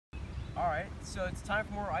Alright, so it's time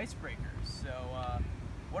for more icebreakers. So,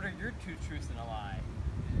 what are your two truths and a lie?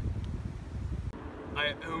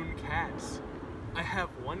 I own cats. I have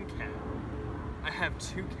one cat. I have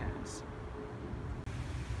two cats.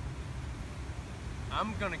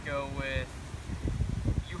 I'm gonna go with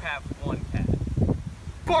you have one cat.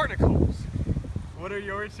 Barnacles! What are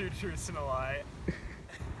your two truths and a lie?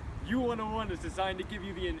 U101 is designed to give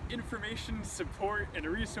you the information, support, and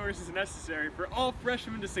resources necessary for all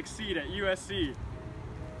freshmen to succeed at USC.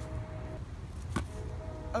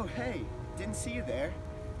 Oh hey, didn't see you there.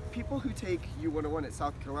 People who take U101 at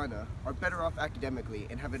South Carolina are better off academically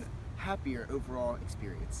and have a happier overall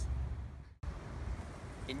experience.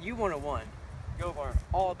 In U101, you'll learn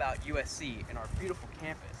all about USC and our beautiful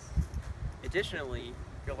campus. Additionally,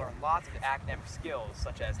 you'll learn lots of academic skills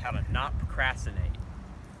such as how to not procrastinate.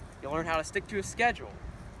 You'll learn how to stick to a schedule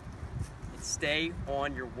and stay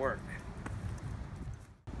on your work.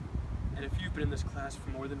 And if you've been in this class for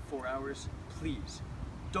more than 4 hours, please,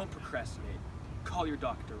 don't procrastinate. Call your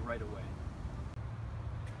doctor right away.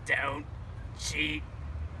 Don't cheat.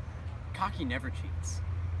 Cocky never cheats.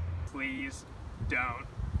 Please don't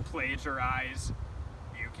plagiarize.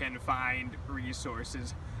 You can find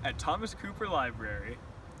resources at Thomas Cooper Library.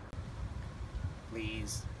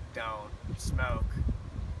 Please don't smoke.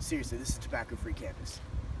 Seriously, this is a tobacco-free campus.